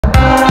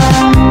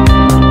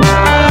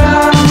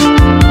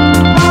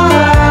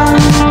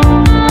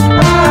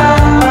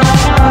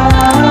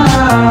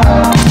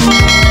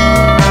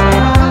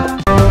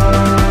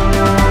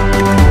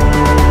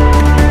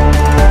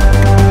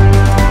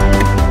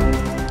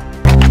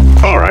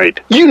right,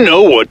 you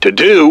know what to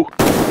do.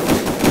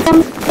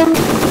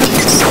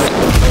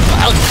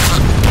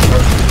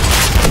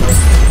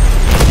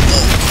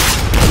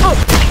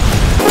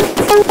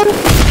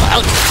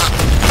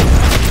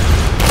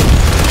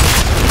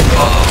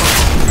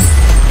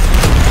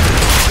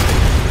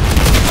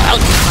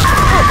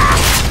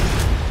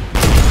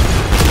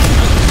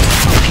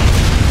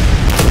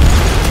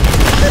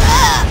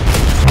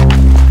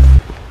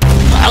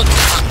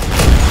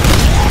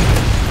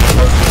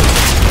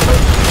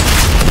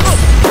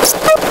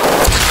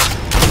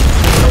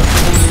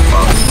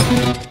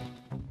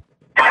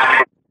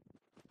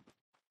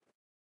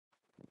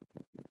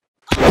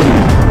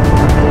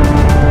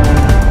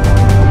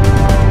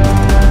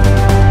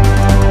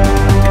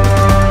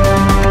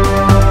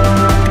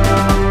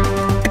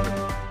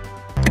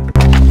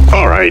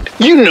 All right,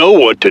 you know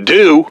what to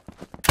do.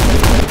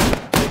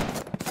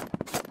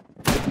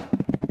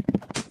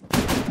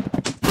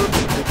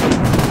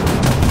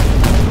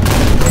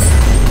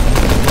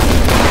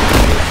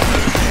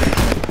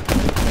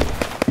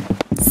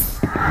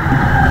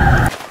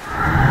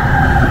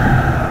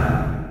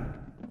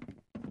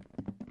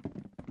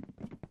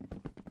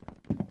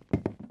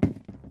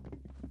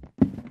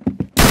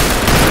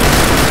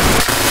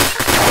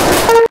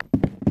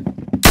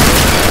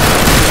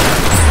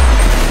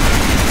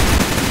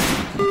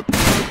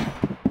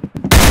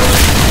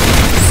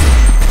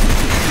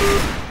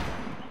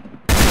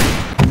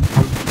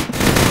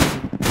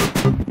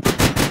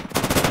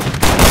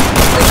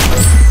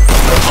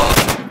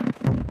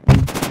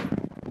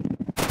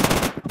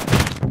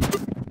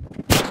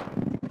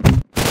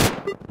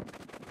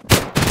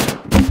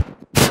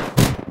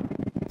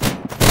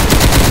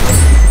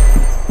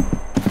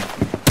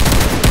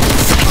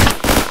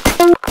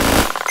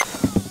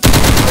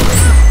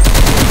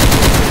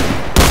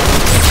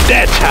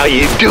 That's how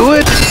you do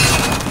it.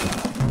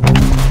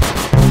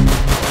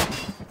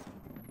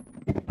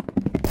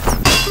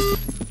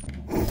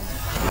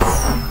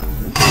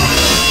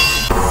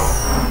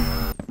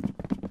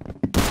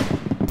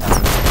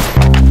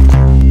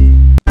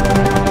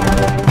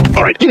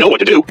 All right, you know what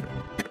to do.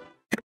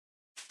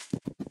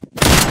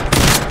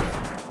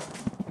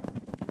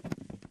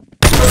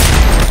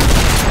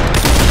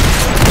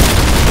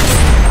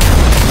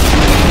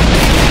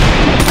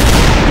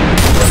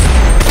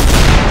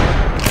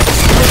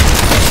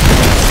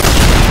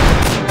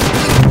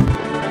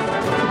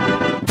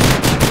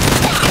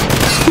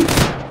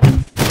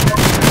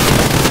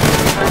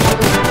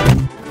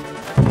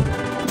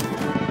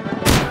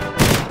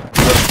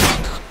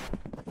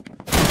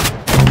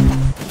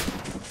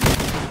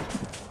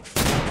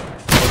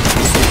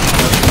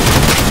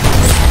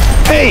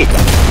 Hey,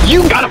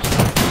 you got him!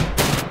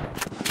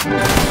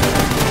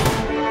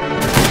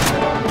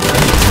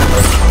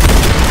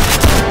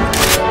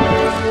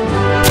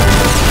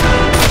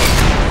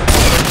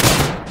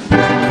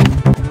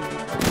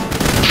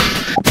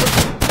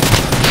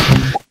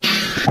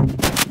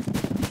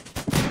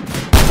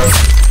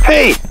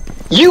 Hey,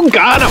 you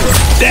got him!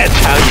 That's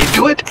how you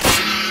do it!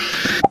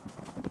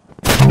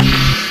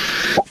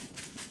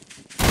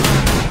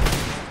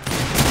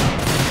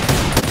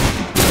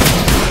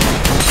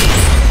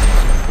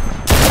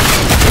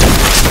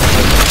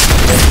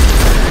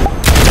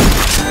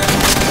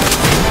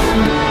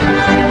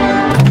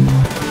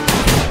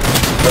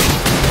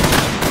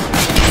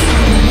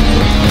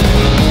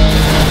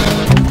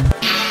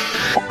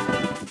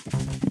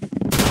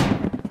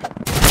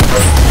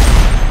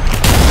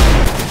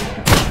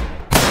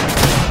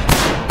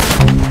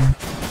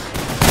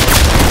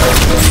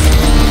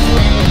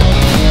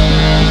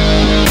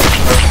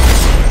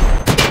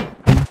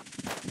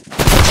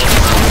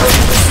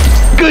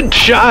 Good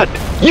shot!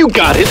 You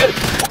got it!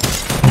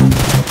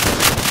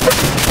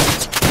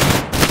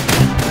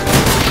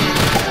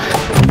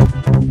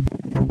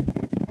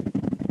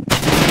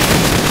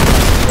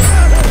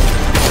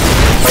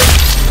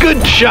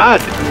 Good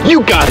shot!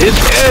 You got his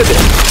head!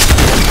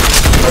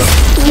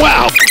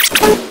 Wow!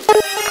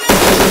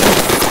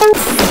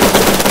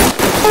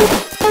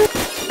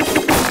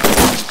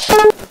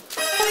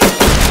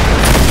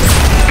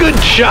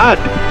 Good shot!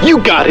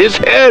 You got his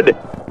head!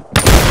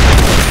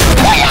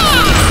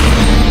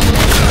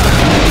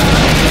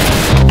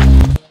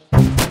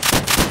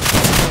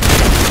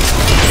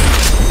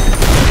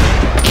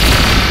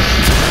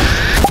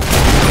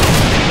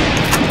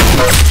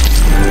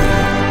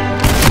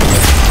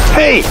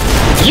 Hey,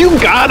 you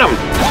got him!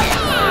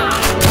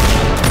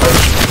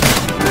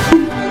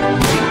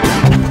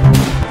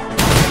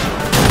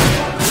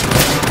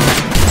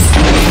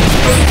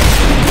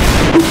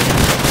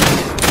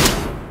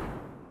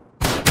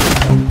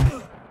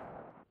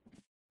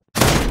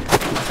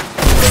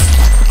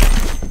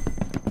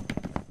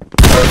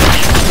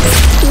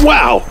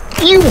 Wow,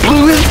 you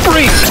blew his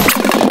brains!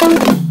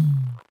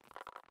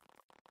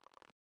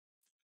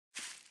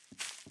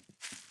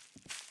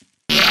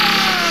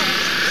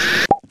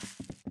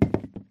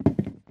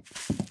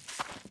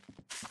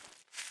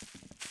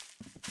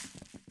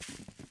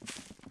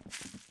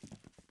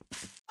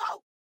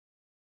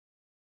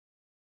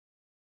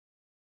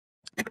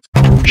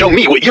 Show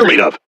me what you're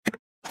made of.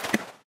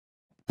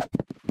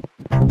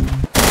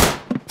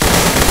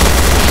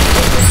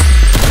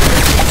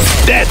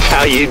 That's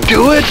how you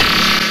do it?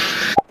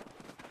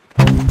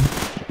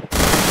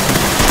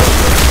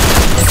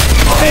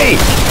 Hey,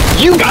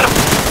 you got him!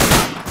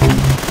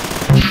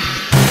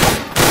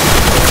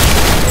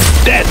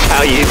 That's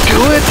how you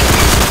do it?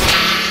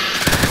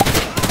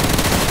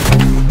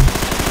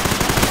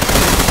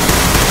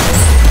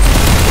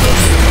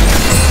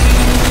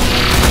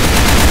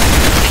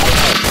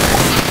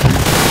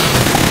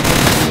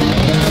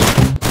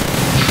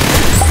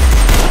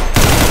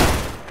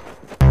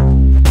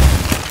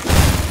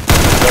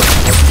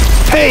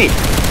 Hey,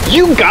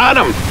 you got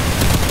him!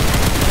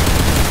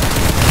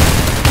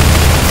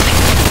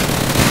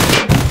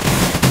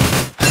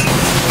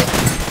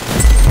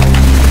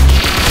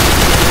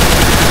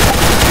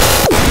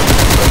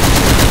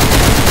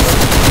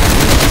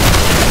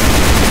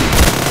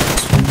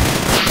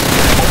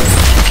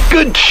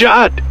 Good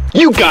shot!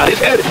 You got his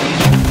head!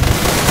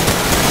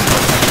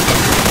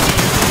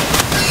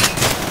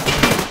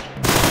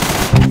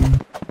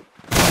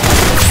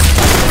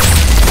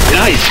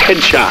 Nice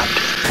headshot!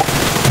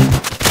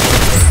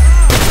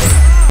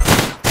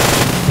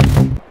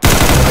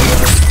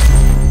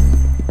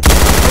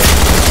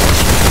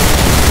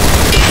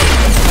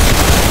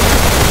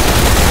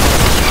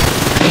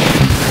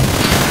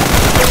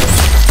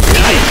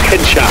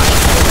 Headshot.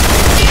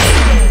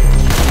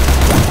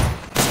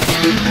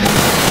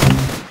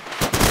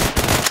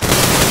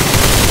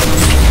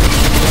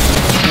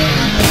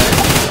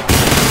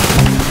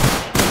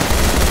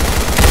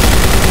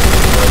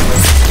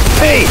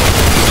 Hey,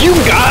 you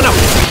got him.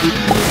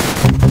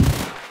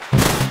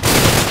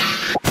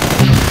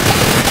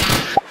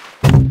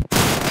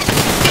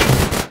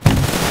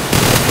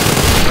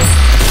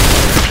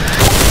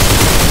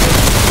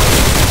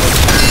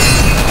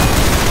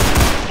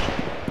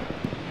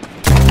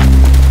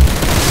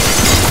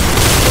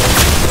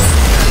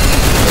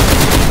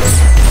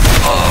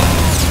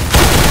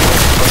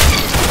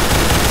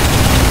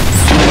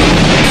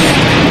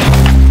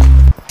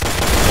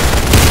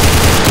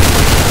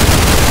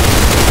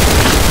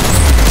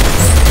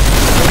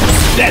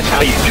 That's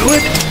how you do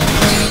it?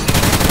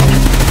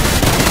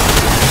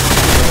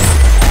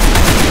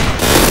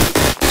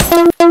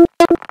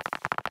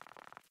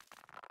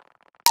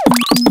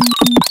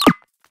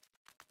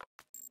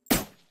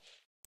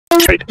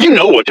 You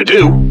know what to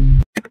do.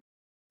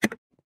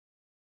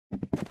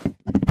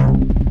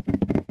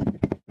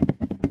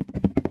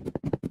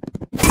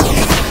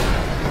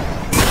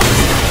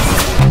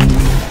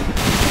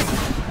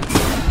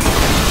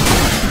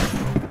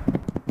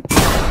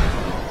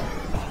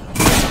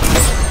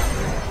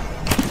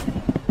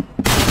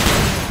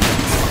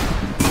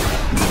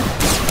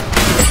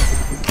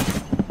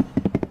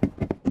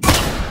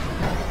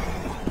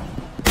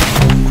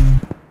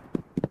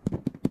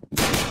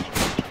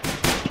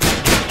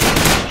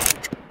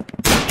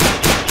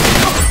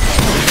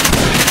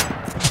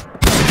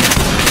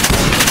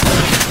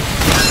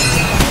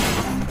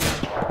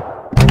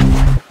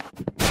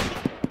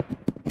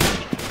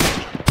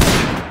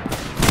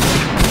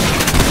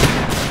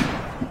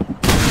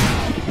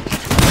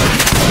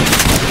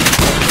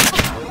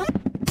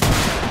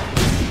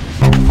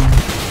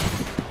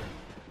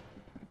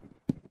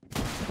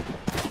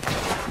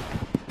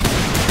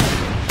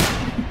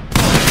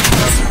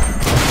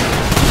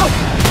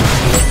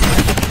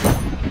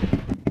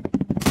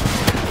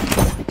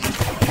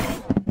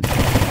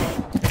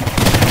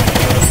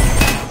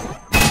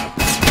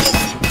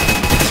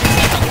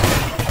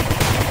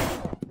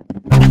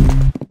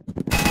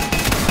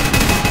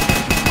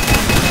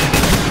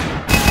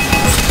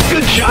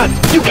 Good shot!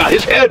 You got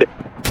his head!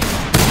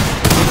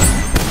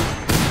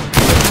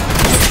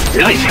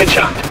 Nice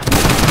headshot!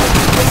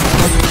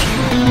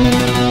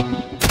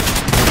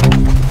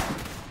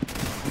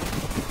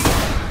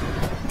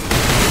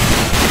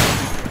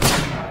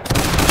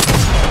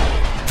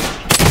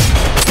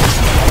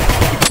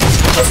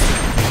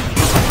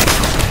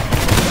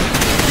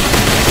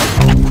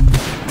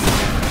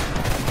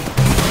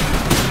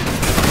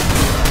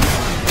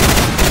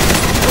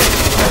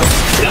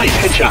 Nice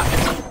headshot!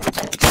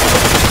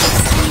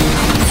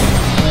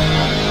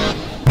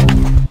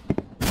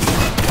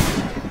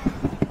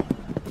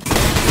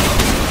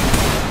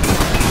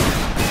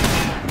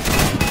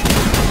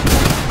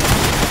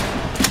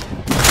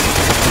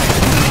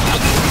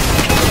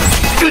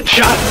 Good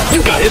shot!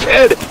 You got his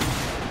head!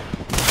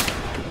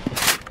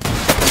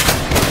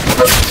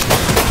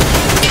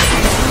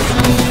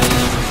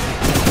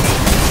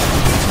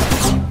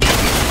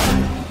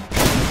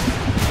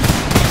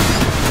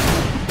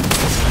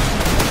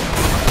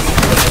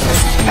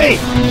 Hey,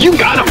 you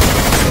got him!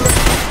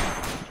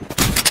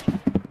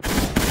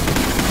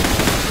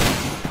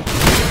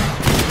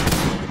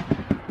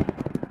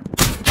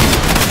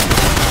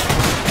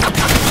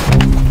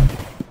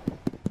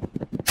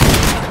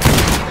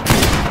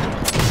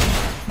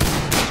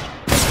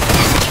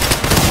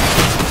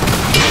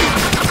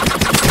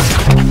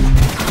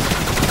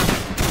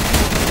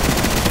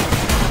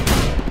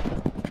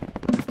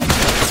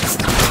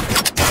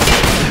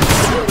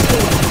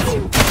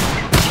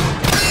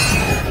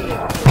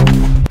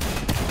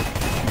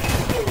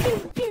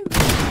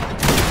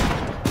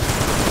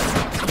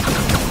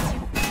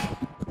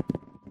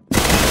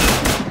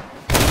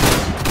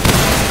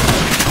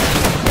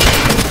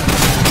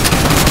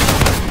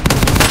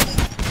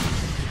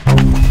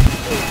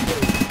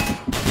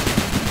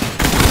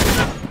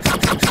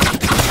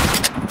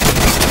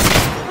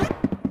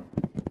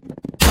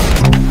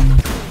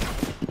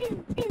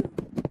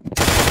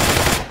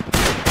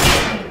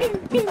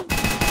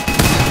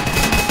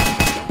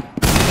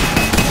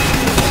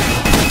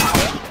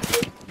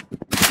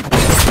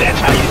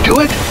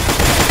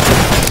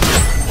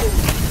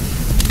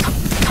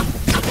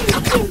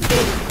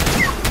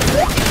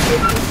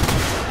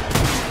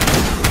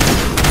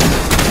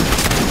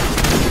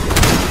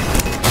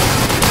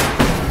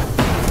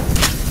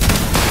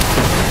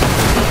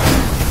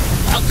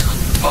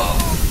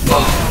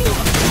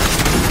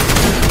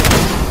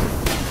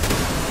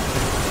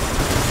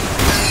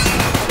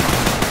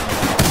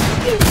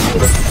 Hey,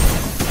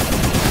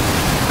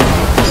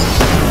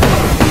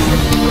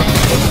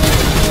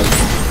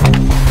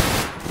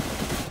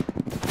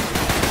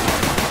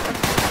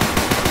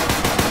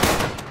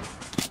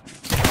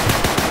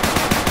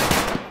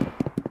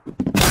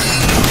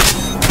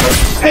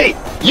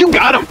 you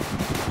got him!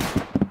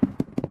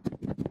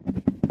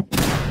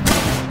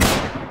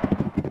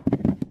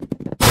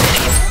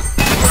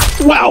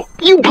 Wow,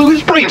 you blew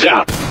his brains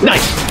out!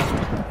 Nice!